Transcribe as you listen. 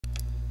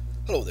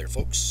Hello there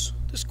folks.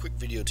 This quick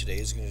video today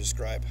is going to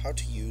describe how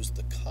to use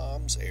the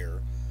CommsError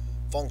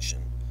function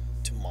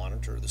to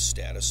monitor the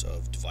status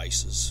of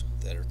devices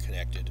that are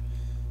connected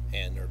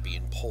and are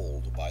being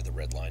polled by the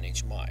RedLion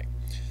HMI.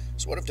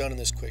 So what I've done in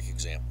this quick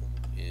example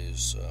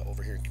is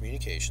over here in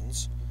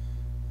communications,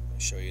 I'll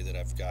show you that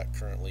I've got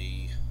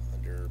currently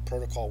under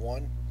protocol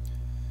 1,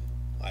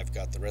 I've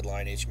got the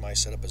RedLion HMI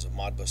set up as a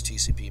Modbus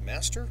TCP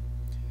master,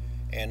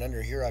 and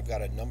under here I've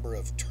got a number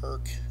of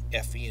Turk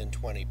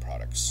FEN20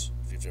 products.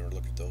 If you've ever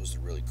looked at those,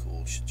 they're really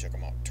cool. You should check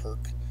them out.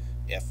 Turk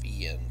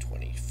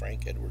FEN20,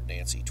 Frank Edward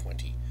Nancy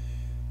 20.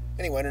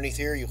 Anyway, underneath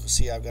here you can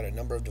see I've got a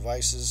number of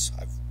devices.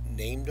 I've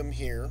named them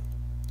here,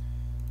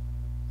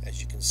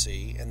 as you can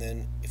see, and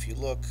then if you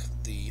look,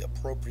 the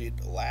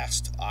appropriate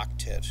last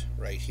octet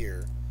right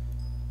here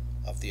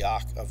of the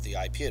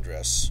IP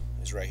address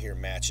is right here,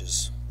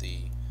 matches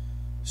the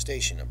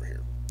station number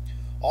here.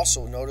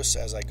 Also notice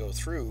as I go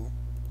through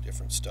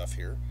different stuff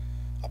here,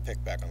 I'll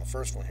pick back on the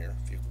first one here.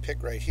 If you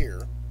pick right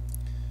here,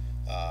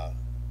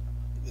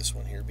 this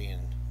one here being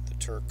the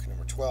Turk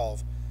number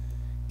 12,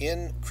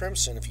 in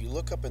crimson, if you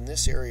look up in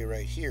this area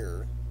right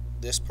here,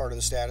 this part of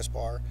the status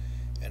bar,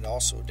 and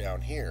also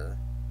down here,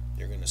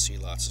 you're going to see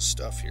lots of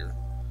stuff here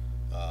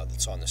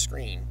that's on the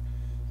screen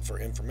for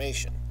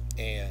information.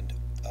 And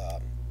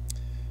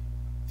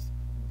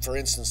for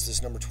instance,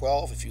 this number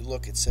 12, if you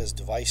look, it says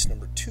device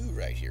number 2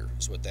 right here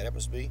is what that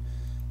happens to be.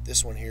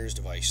 This one here is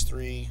device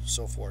 3,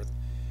 so forth.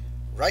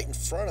 Right in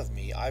front of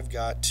me, I've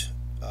got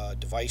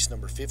device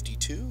number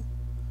 52,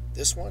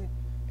 this one,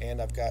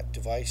 and I've got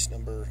device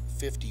number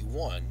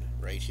 51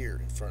 right here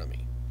in front of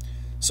me.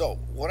 So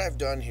what I've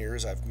done here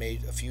is I've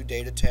made a few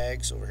data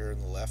tags over here on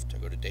the left. I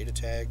go to data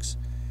tags,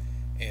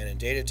 and in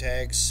data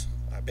tags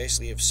I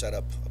basically have set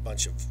up a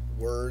bunch of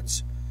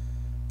words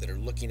that are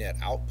looking at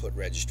output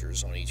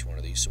registers on each one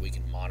of these so we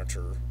can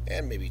monitor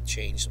and maybe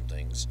change some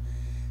things.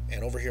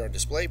 And over here on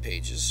display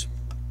pages,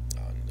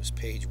 on this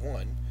page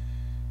 1,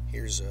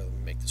 here's let me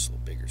make this a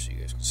little bigger so you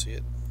guys can see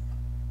it.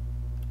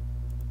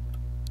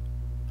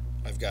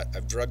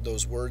 I've drugged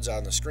those words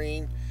on the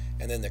screen,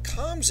 and then the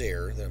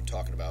CommsError that I'm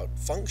talking about,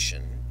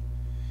 function,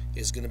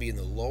 is going to be in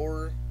the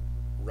lower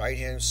right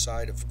hand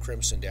side of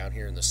crimson down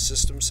here in the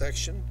system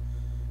section.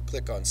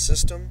 Click on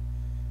system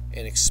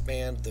and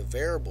expand the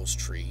variables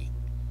tree,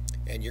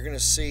 and you're going to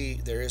see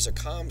there is a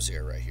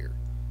CommsError right here,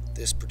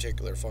 this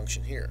particular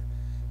function here.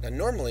 Now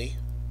normally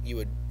you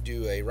would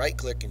do a right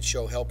click and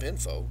show help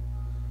info,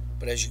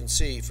 but as you can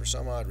see, for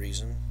some odd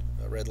reason,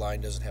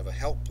 RedLion doesn't have a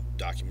help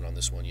document on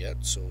this one yet,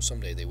 so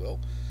someday they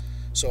will.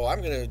 So I'm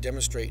going to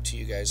demonstrate to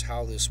you guys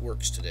how this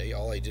works today.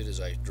 All I did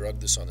is I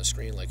drugged this on the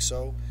screen like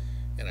so,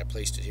 and I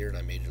placed it here and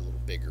I made it a little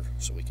bigger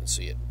so we can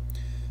see it.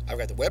 I've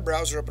got the web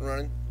browser up and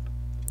running,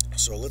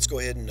 so let's go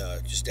ahead and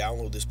just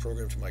download this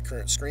program to my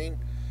current screen.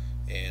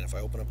 And if I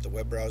open up the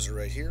web browser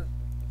right here,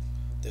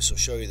 this will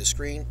show you the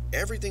screen.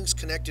 Everything's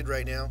connected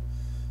right now.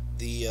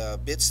 The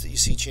bits that you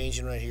see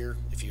changing right here,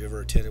 if you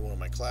ever attended one of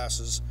my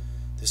classes,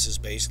 this is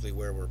basically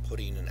where we're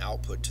putting an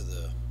output to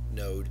the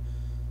node,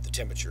 the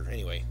temperature.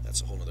 Anyway,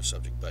 that's a whole other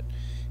subject. But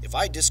if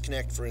I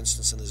disconnect, for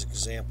instance, in this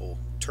example,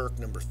 Turk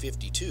number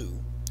 52,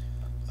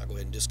 I'll go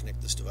ahead and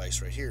disconnect this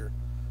device right here.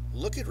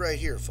 Look at right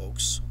here,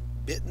 folks.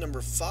 Bit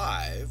number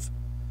 5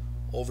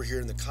 over here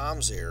in the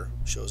CommsError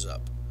shows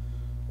up,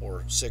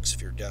 or 6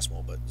 if you're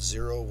decimal, but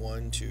 0,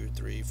 1, 2,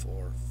 3,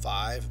 4,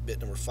 5. Bit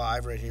number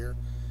 5 right here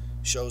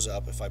shows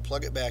up. If I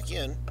plug it back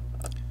in,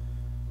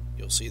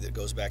 you'll see that it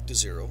goes back to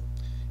 0.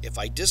 If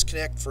I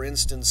disconnect, for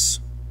instance,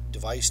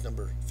 device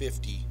number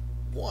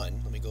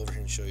 51, let me go over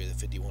here and show you the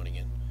 51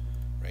 again.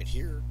 Right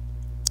here.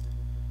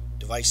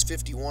 Device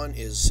 51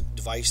 is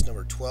device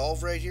number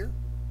 12 right here.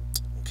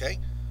 Okay,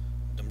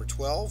 number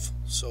 12.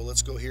 So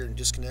let's go here and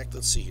disconnect.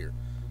 Let's see here.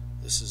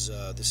 This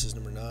is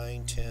number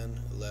 9, 10,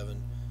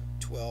 11,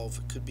 12.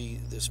 It could be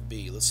this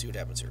B. Let's see what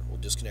happens here. We'll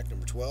disconnect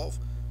number 12.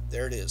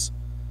 There it is.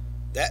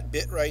 That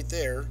bit right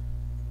there,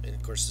 and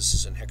of course this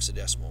is in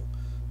hexadecimal,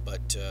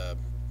 but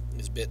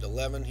is bit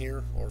 11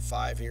 here or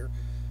 5 here,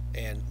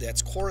 and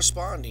that's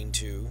corresponding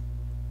to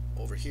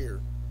over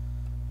here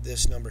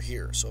this number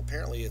here. So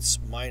apparently it's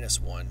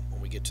 -1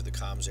 when we get to the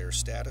CommsError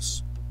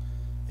status.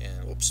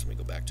 And whoops, let me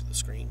go back to the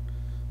screen.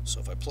 So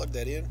if I plug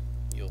that in,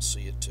 you'll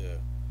see it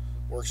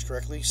works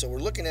correctly. So we're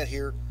looking at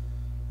here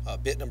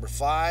bit number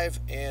 5,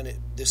 and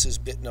this is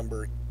bit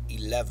number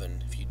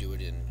 11 if you do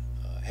it in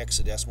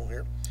hexadecimal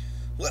here.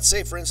 Let's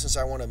say, for instance,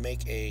 I want to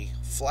make a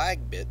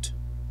flag bit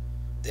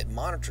that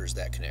monitors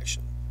that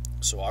connection.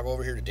 So I'll go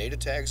over here to data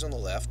tags on the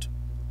left,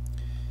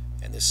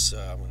 and this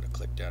I'm going to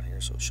click down here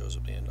so it shows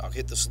up in. I'll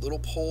hit this little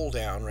pull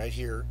down right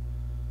here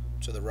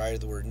to the right of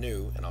the word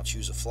new, and I'll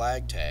choose a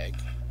flag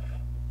tag,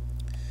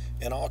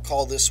 and I'll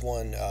call this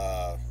one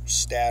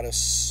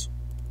status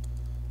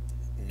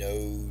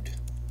node.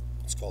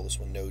 Let's call this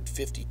one node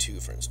 52,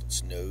 for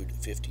instance, node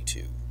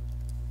 52.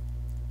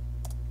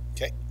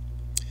 Okay,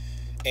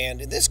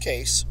 and in this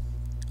case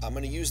I'm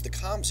going to use the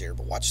CommsError,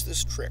 but watch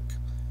this trick.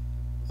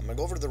 I'm going to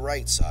go over to the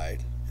right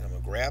side and I'm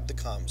going to grab the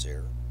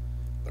CommsError,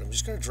 but I'm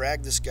just going to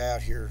drag this guy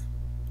out here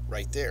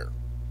right there.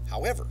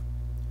 However,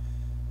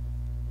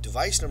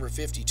 device number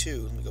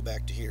 52, let me go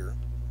back to here.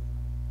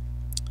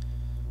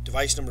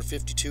 Device number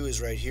 52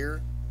 is right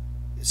here.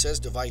 It says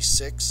device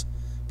 6,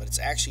 but it's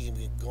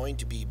actually going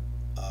to be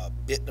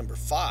bit number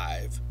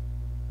 5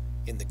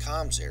 in the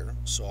CommsError.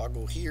 So I'll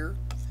go here,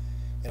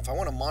 and if I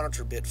want to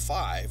monitor bit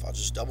 5, I'll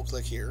just double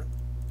click here,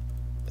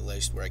 at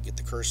least where I get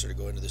the cursor to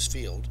go into this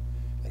field,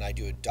 and I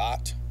do a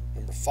dot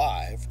number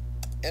 5,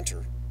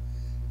 enter,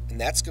 and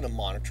that's going to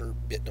monitor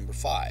bit number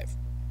 5.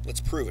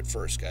 Let's prove it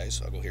first,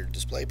 guys. I'll go here to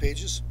display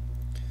pages.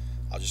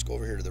 I'll just go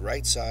over here to the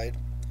right side.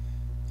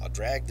 I'll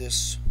drag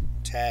this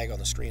tag on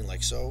the screen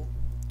like so,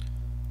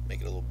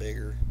 make it a little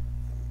bigger,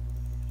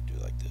 do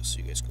it like this so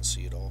you guys can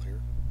see it all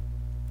here.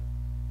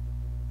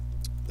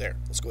 There.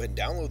 Let's go ahead and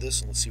download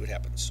this and let's see what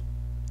happens.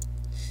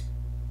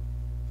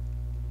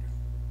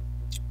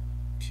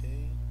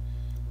 Okay,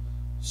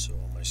 so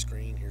on my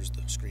screen, here's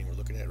the screen we're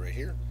looking at right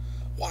here.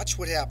 Watch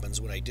what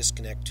happens when I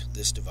disconnect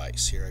this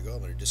device. Here I go. I'm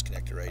going to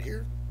disconnect it right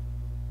here.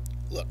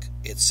 Look,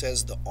 it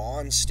says the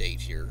on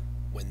state here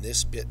when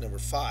this bit number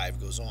 5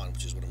 goes on,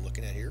 which is what I'm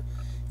looking at here.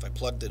 If I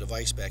plug the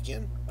device back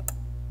in,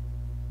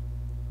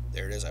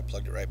 there it is. I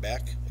plugged it right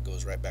back. It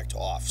goes right back to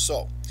off.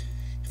 So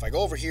if I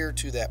go over here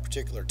to that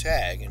particular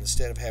tag, and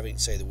instead of having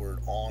to say the word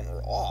on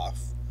or off,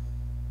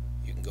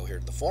 you can go here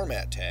to the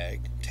format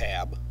tab,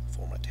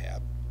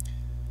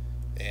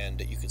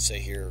 and you can say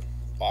here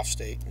off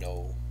state,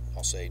 no,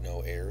 I'll say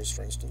no errors,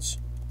 for instance.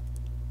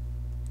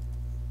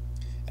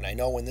 And I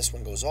know when this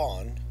one goes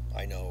on,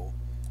 I know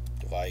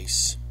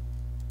device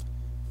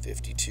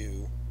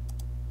 52,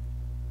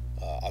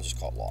 I'll just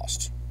call it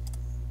lost,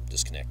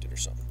 disconnected or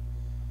something.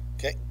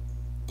 Okay,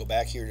 go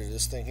back here to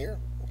this thing here.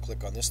 We'll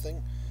click on this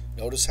thing.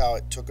 Notice how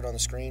it took it on the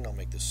screen. I'll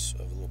make this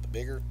a little bit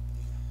bigger.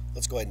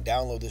 Let's go ahead and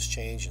download this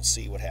change and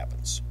see what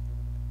happens.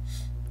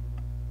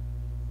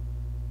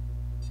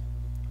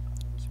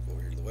 Let's go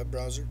over here to the web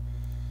browser.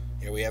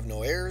 Here we have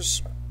no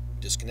errors.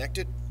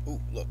 Disconnected. Ooh,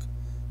 look.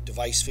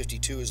 Device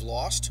 52 is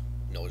lost.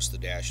 Notice the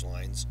dash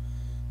lines,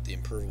 the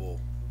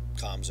impermeable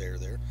CommsError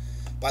there.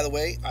 By the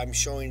way, I'm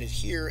showing it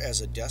here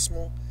as a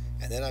decimal,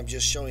 and then I'm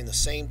just showing the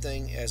same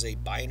thing as a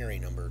binary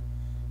number,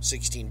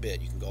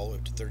 16-bit. You can go all the way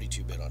up to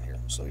 32-bit on here.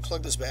 So let me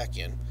plug this back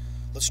in.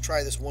 Let's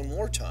try this one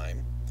more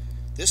time.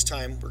 This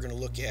time we're going to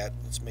look at,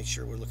 let's make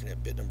sure we're looking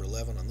at bit number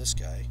 11 on this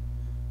guy.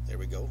 There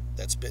we go.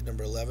 That's bit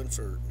number 11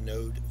 for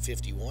node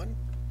 51.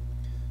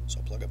 So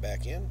I'll plug it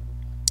back in.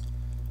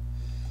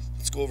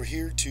 Let's go over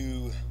here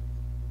to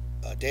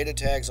data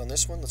tags on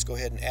this one. Let's go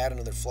ahead and add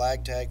another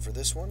flag tag for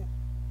this one.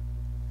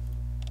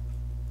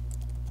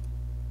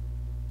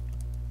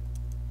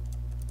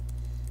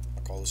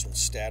 I'll call this one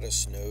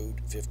status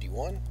node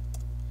 51.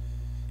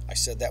 I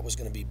said that was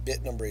going to be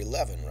bit number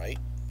 11, right?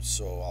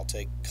 So I'll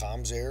take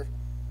CommsError,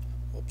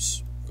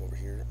 whoops, go over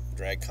here,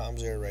 drag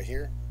CommsError right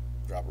here,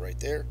 drop it right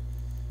there.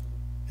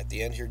 At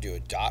the end here, do a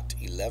dot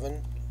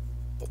 11,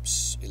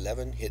 whoops,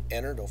 11, hit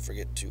enter. Don't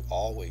forget to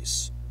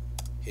always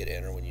hit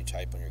enter when you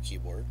type on your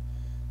keyboard.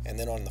 And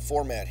then on the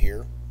format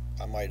here,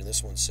 I might in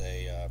this one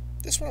say,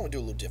 this one I'm going to do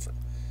a little different.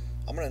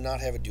 I'm going to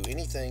not have it do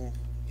anything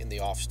in the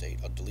off state.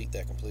 I'll delete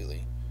that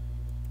completely.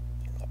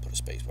 I'll put a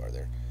space bar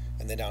there.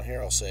 And then down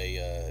here I'll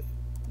say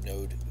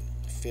node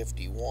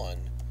 51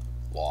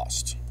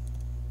 lost.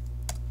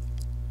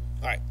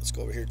 Alright, let's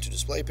go over here to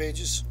display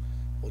pages.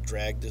 We'll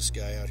drag this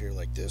guy out here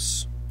like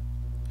this.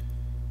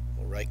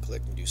 We'll right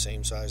click and do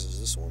same size as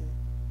this one.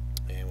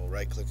 And we'll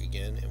right click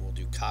again and we'll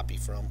do copy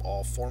from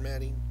all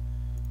formatting.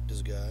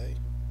 This guy.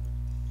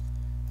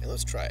 And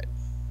let's try it.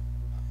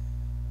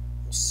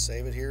 We'll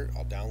save it here.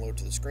 I'll download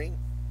to the screen.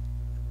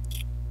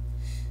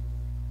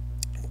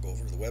 We'll go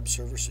over to the web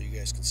server so you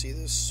guys can see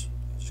this.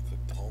 I'll just click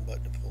the home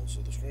button to pull this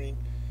to the screen.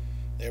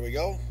 There we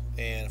go.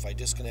 And if I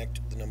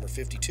disconnect the number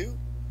 52,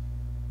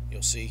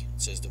 you'll see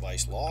it says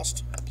device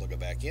lost. I'll plug it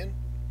back in.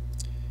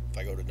 If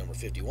I go to number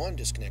 51,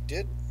 disconnect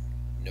it,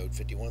 node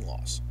 51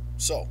 lost.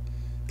 So,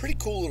 pretty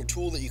cool little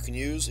tool that you can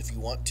use if you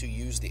want to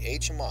use the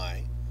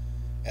HMI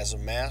as a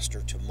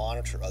master to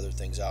monitor other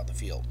things out in the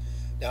field.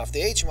 Now, if the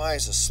HMI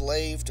is a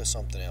slave to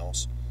something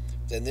else,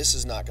 then this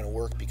is not going to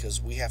work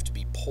because we have to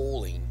be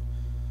polling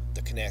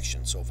the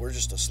connection. So if we're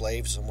just a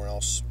slave somewhere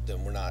else,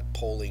 then we're not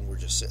polling, we're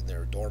just sitting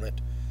there dormant.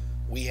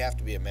 We have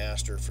to be a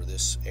master for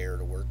this error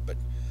to work. But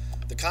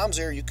the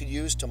CommsError you could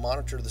use to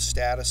monitor the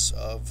status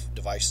of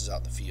devices out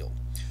in the field.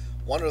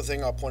 One other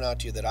thing I'll point out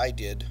to you that I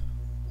did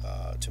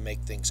to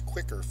make things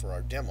quicker for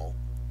our demo,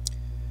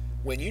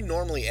 when you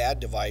normally add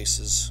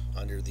devices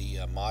under the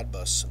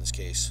Modbus, in this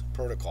case,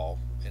 protocol,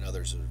 and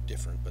others are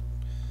different, but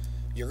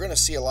you're going to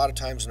see a lot of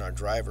times in our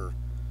driver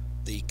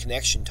the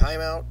connection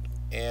timeout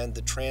and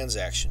the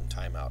transaction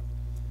timeout.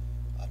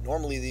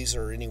 Normally these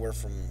are anywhere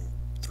from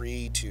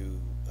 3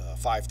 to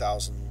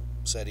 5,000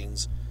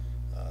 settings.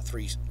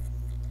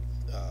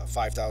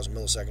 5,000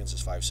 milliseconds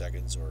is 5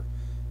 seconds, or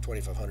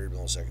 2,500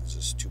 milliseconds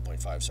is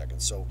 2.5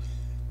 seconds. So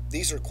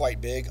these are quite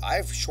big.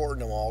 I've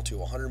shortened them all to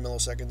 100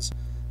 milliseconds.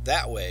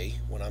 That way,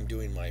 when I'm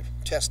doing my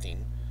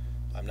testing,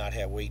 I'm not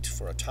having to wait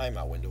for a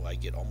timeout window. I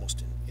get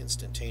almost an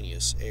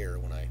instantaneous error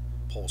when I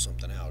pull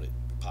something out. It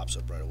pops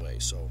up right away.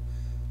 So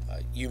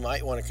you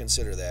might want to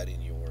consider that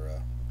in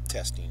your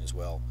testing as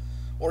well.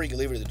 Or you can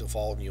leave it at the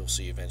default, and you'll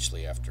see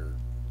eventually after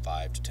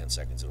 5 to 10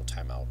 seconds it'll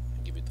time out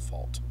and give you the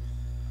default.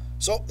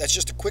 So that's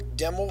just a quick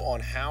demo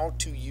on how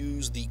to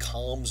use the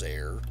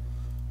CommsError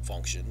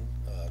function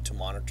to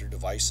monitor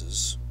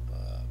devices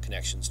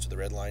connections to the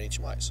RedLion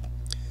HMIs.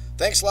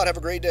 Thanks a lot. Have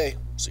a great day.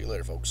 See you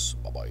later, folks.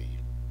 Bye-bye.